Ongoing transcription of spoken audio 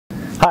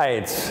Hi,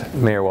 it's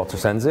Mayor Walter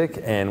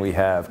Sendzik, and we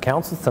have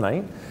council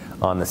tonight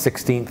on the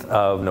 16th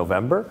of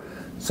November.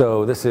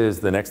 So this is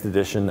the next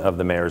edition of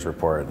the Mayor's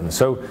Report. And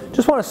so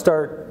just want to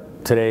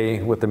start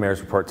today with the Mayor's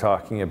Report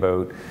talking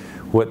about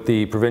what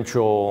the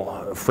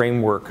provincial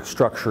framework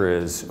structure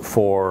is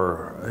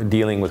for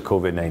dealing with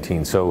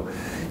COVID-19. So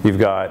you've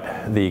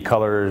got the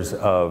colors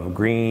of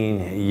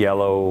green,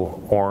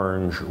 yellow,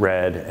 orange,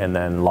 red, and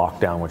then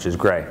lockdown, which is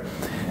gray.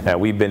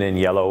 We've been in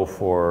yellow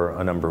for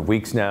a number of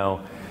weeks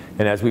now.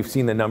 And as we've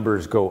seen the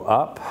numbers go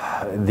up,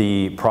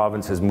 the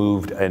province has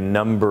moved a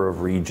number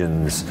of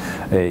regions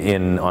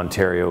in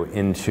Ontario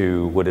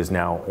into what is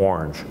now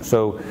orange.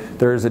 So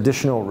there's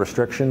additional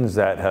restrictions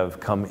that have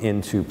come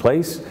into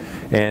place.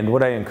 And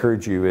what I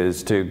encourage you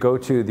is to go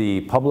to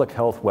the public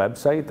health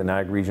website, the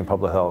Niagara Region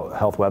Public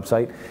Health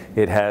website.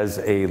 It has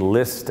a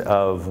list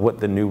of what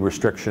the new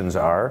restrictions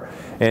are.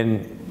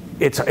 And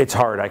it's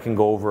hard, I can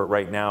go over it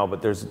right now,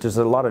 but there's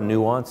a lot of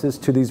nuances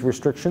to these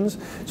restrictions.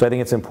 So I think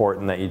it's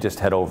important that you just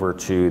head over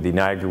to the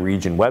Niagara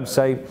Region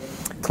website,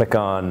 click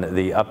on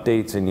the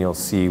updates, and you'll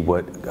see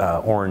what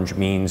orange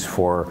means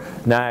for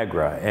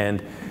Niagara.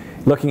 And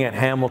looking at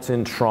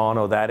Hamilton,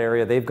 Toronto, that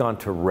area, they've gone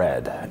to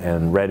red,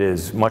 and red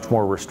is much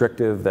more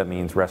restrictive. That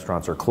means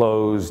restaurants are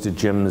closed,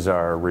 gyms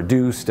are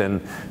reduced, and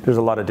there's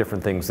a lot of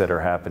different things that are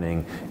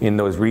happening in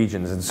those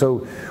regions. And so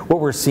what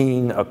we're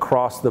seeing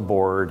across the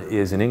board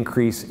is an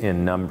increase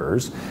in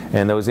numbers,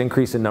 and those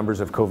increase in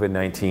numbers of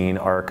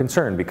COVID-19 are a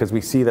concern because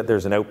we see that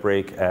there's an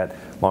outbreak at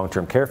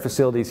long-term care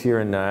facilities here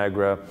in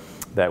Niagara,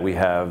 that we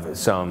have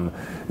some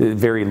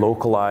very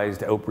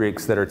localized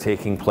outbreaks that are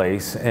taking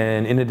place.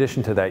 And in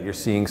addition to that, you're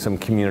seeing some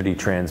community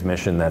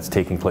transmission that's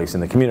taking place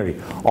in the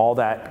community. All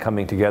that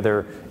coming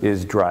together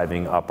is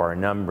driving up our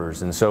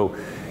numbers. And so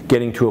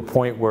getting to a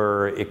point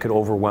where it could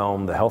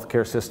overwhelm the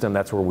healthcare system,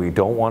 that's where we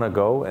don't want to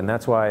go. And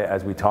that's why,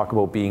 as we talk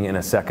about being in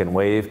a second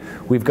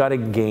wave, we've got to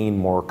gain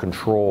more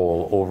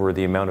control over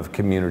the amount of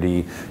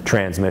community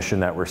transmission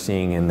that we're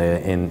seeing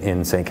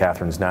in St.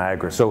 Catharines,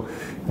 Niagara. So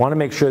want to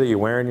make sure that you're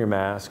wearing your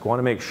mask, want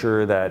to make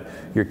sure that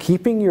you're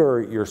keeping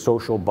your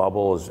social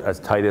bubble as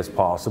tight as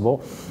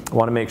possible,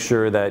 want to make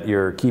sure that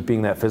you're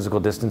keeping that physical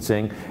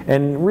distancing,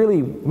 and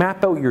really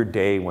map out your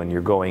day when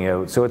you're going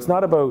out. So it's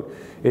not about,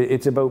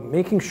 it's about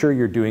making sure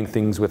you're doing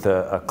things with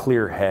a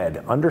clear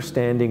head,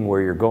 understanding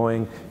where you're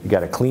going. You got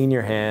to clean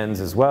your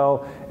hands as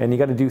well, and you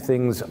got to do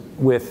things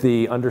with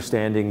the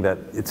understanding that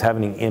it's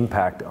having an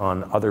impact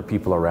on other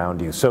people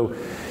around you. So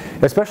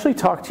especially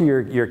talk to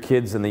your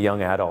kids and the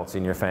young adults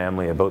in your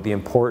family about the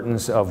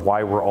importance of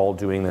why we're all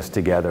doing this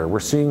together. We're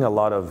seeing a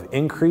lot of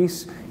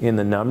increase in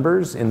the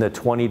numbers in the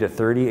 20 to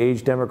 30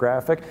 age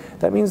demographic.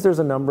 That means there's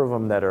a number of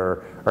them that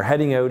are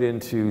heading out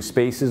into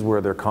spaces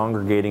where they're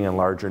congregating in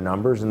larger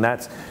numbers, and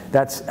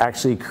that's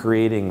actually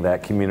creating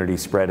that community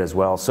spread as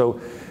well. So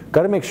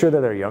got to make sure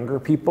that our younger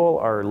people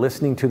are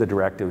listening to the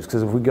directives,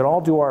 because if we can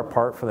all do our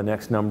part for the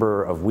next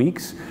number of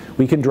weeks,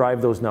 we can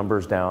drive those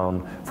numbers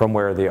down from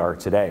where they are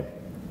today.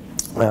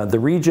 The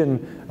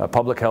region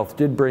public health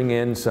did bring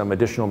in some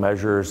additional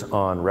measures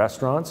on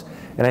restaurants,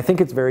 and I think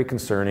it's very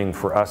concerning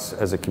for us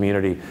as a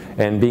community,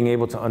 and being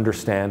able to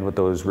understand what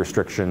those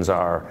restrictions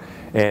are.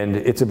 And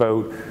it's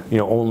about,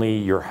 only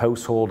your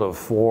household of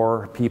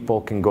 4 people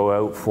can go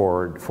out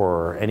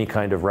for any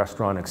kind of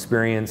restaurant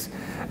experience.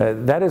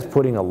 That is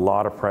putting a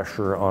lot of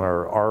pressure on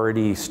our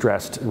already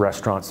stressed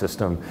restaurant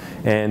system.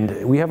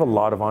 And we have a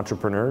lot of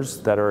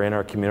entrepreneurs that are in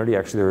our community.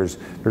 Actually, there's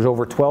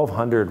over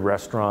 1,200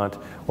 restaurant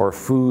or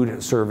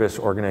food service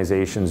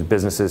organizations,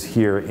 businesses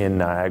here in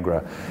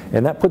Niagara.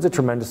 And that puts a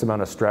tremendous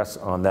amount of stress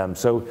on them.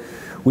 So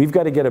we've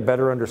got to get a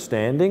better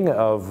understanding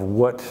of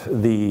what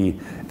the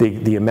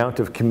amount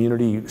of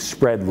community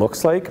spread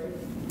looks like.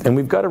 And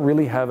we've got to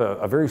really have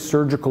a very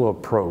surgical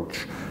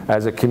approach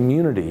as a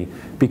community,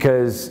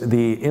 because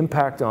the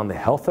impact on the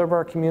health of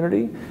our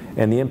community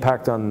and the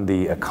impact on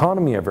the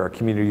economy of our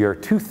community are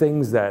two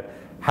things that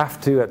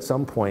have to at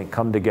some point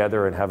come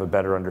together and have a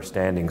better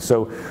understanding.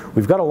 So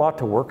we've got a lot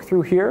to work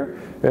through here,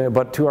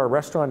 but to our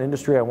restaurant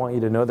industry, I want you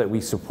to know that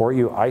we support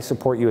you. I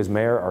support you as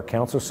mayor. Our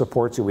council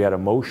supports you. We had a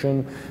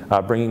motion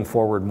bringing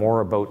forward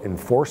more about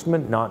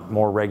enforcement, not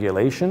more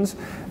regulations.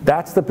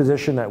 That's the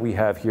position that we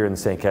have here in the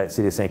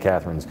city of St.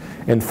 Catharines.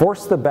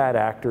 Enforce the bad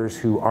actors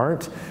who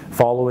aren't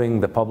following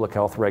the public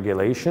health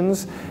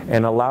regulations,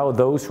 and allow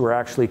those who are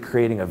actually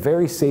creating a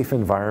very safe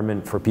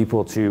environment for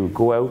people to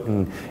go out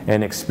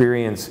and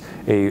experience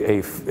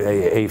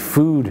a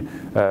food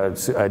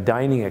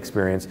dining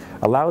experience,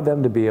 allow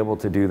them to be able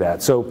to do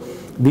that. So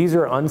these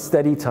are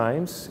unsteady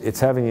times.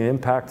 It's having an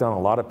impact on a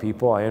lot of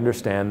people. I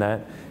understand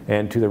that.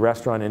 And to the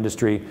restaurant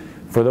industry,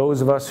 for those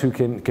of us who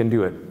can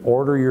do it,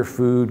 order your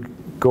food,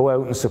 go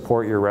out and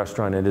support your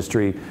restaurant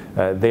industry.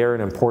 They're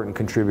an important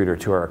contributor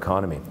to our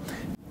economy.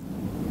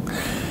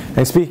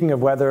 And speaking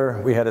of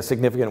weather, we had a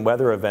significant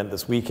weather event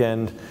this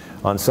weekend.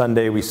 On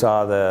Sunday, we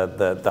saw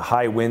the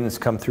high winds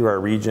come through our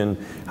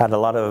region, had a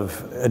lot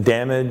of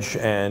damage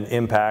and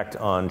impact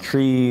on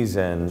trees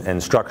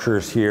and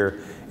structures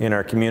here in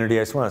our community.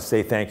 I just want to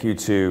say thank you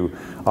to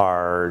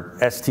our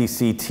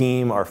STC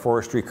team, our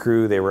forestry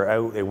crew. They were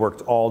out, they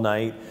worked all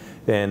night,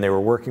 and they were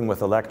working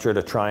with Electra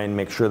to try and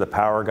make sure the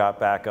power got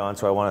back on.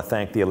 So I want to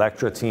thank the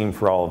Electra team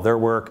for all of their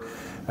work.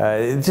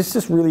 It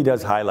just really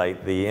does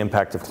highlight the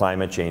impact of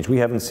climate change. We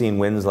haven't seen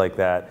winds like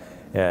that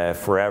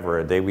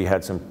forever. We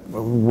had some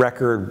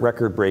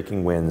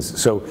record-breaking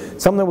winds. So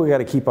something we got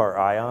to keep our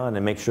eye on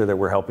and make sure that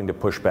we're helping to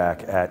push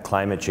back at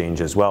climate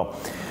change as well.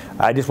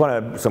 I just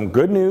want some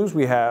good news.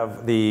 We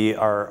have the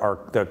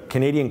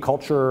Canadian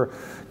Culture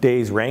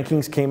Days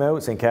rankings came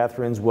out. St.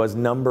 Catharines was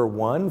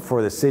 #1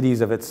 for the cities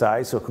of its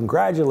size. So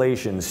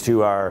congratulations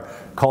to our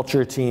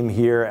culture team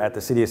here at the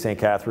City of St.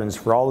 Catharines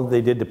for all that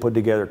they did to put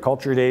together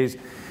Culture Days.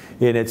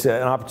 And it's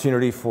an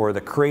opportunity for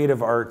the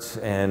creative arts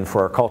and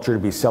for our culture to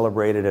be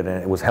celebrated, and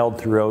it was held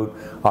throughout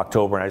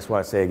October. And I just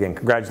want to say again,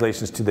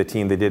 congratulations to the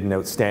team. They did an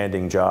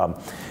outstanding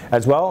job.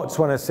 As well, I just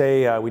want to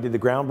say we did the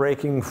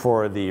groundbreaking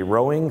for the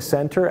rowing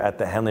center at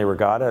the Henley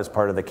Regatta as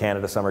part of the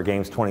Canada Summer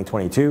Games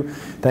 2022.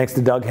 Thanks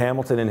to Doug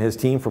Hamilton and his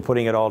team for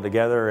putting it all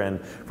together,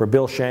 and for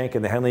Bill Shank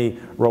and the Henley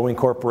Rowing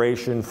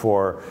Corporation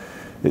for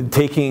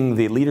taking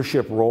the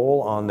leadership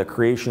role on the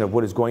creation of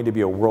what is going to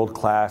be a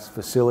world-class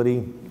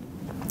facility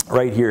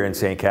right here in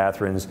St.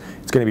 Catharines.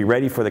 It's going to be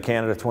ready for the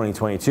Canada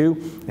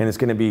 2022, and it's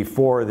going to be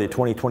for the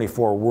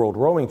 2024 World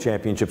Rowing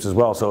Championships as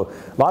well. So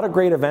a lot of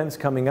great events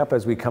coming up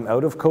as we come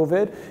out of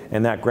COVID,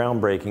 and that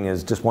groundbreaking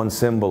is just one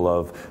symbol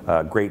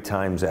of great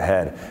times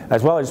ahead.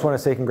 As well, I just want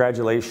to say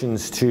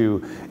congratulations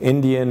to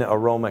Indian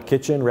Aroma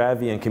Kitchen,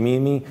 Ravi and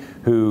Kamimi,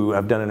 who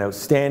have done an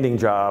outstanding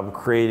job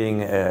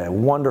creating a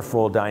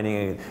wonderful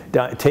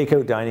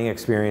takeout dining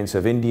experience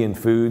of Indian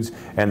foods,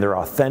 and they're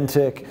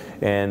authentic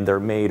and they're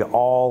made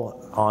all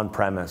on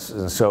premise.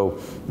 And so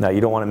now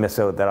you don't want to miss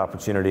out that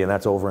opportunity, and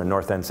that's over in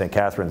North End St.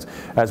 Catharines.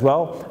 As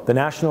well, the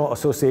National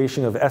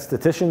Association of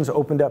Estheticians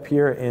opened up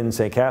here in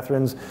St.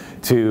 Catharines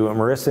to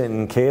Marissa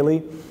and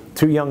Kaylee,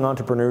 two young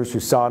entrepreneurs who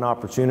saw an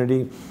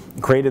opportunity,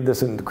 created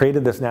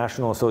this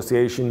national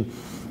association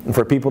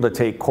for people to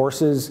take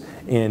courses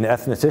in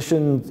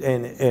esthetician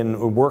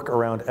and work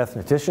around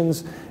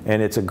estheticians,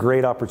 and it's a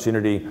great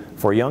opportunity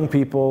for young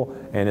people,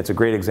 and it's a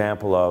great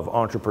example of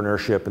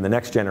entrepreneurship and the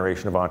next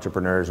generation of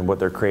entrepreneurs and what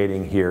they're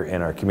creating here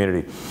in our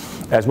community.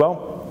 As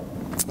well,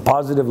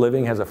 Positive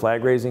Living has a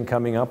flag raising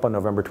coming up on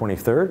November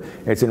 23rd.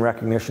 It's in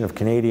recognition of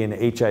Canadian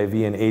HIV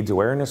and AIDS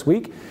Awareness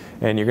Week,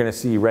 and you're going to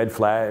see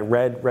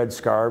red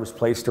scarves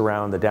placed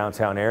around the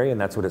downtown area, and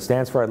that's what it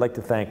stands for. I'd like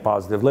to thank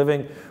Positive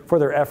Living for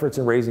their efforts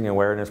in raising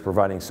awareness,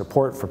 providing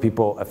support for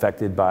people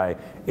affected by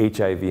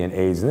HIV and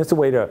AIDS, and it's a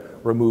way to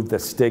remove the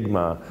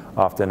stigma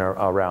often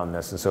around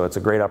this, and so it's a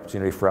great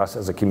opportunity for us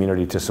as a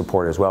community to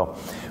support as well.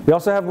 We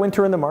also have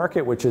Winter in the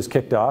Market, which is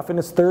kicked off, and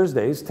it's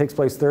Thursdays. It takes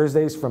place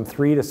Thursdays from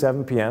 3 to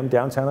 7 p.m.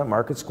 downtown at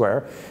Market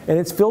Square, and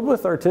it's filled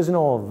with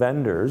artisanal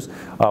vendors,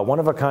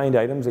 one-of-a-kind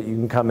items that you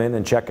can come in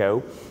and check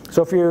out.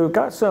 So if you've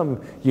got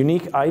some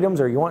unique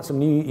items or you want some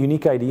new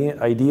unique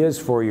ideas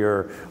for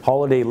your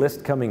holiday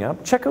list coming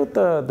up, check out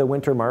the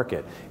Winter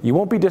Market. You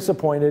won't be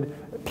disappointed.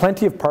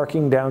 Plenty of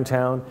parking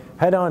downtown.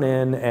 Head on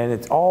in, and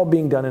it's all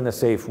being done in a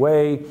safe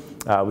way.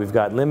 We've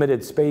got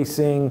limited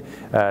spacing,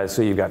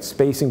 so you've got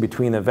spacing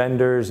between the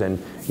vendors, and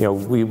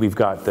we've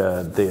got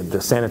the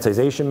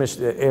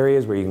sanitization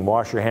areas where you can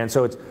wash your hands.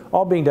 So it's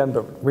all being done,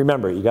 but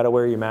remember, you got to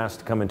wear your mask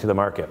to come into the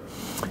market.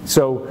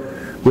 So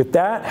with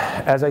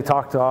that, as I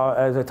talked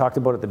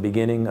about at the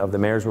beginning of the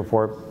Mayor's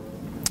Report,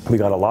 we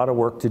got a lot of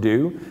work to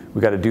do.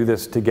 We've got to do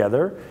this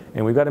together,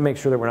 and we've got to make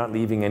sure that we're not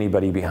leaving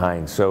anybody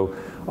behind. So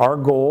our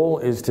goal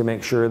is to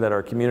make sure that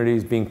our community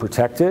is being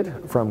protected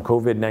from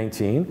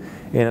COVID-19,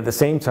 and at the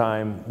same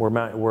time,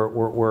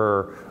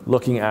 we're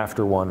looking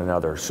after one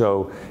another.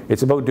 So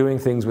it's about doing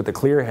things with a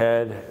clear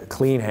head,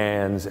 clean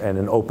hands, and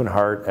an open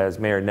heart, as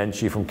Mayor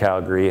Nenshi from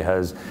Calgary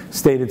has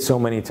stated so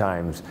many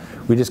times.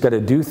 We just got to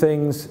do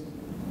things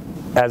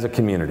as a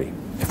community.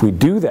 If we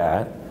do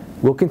that,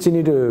 we'll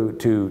continue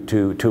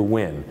to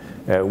win.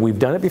 We've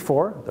done it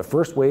before. The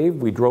first wave,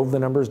 we drove the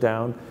numbers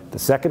down. The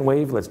second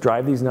wave, let's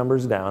drive these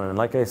numbers down. And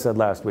like I said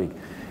last week,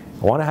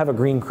 I want to have a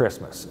green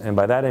Christmas. And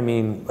by that I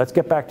mean, let's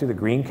get back to the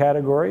green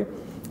category,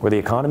 where the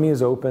economy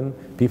is open,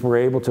 people are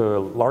able to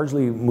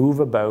largely move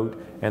about,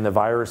 and the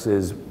virus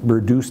is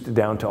reduced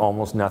down to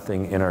almost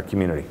nothing in our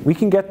community. We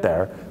can get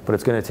there, but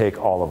it's going to take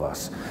all of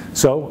us.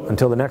 So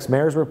until the next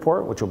Mayor's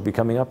Report, which will be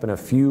coming up in a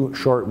few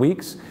short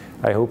weeks,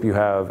 I hope you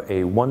have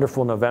a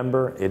wonderful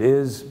November. It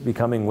is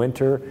becoming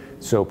winter,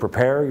 so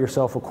prepare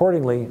yourself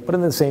accordingly, but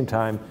at the same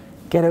time,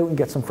 get out and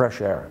get some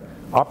fresh air.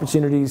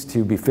 Opportunities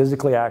to be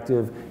physically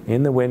active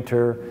in the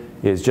winter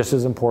is just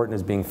as important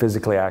as being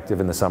physically active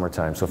in the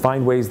summertime. So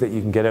find ways that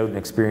you can get out and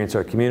experience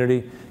our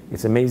community.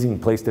 It's an amazing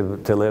place to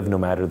live no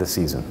matter the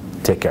season.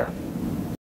 Take care.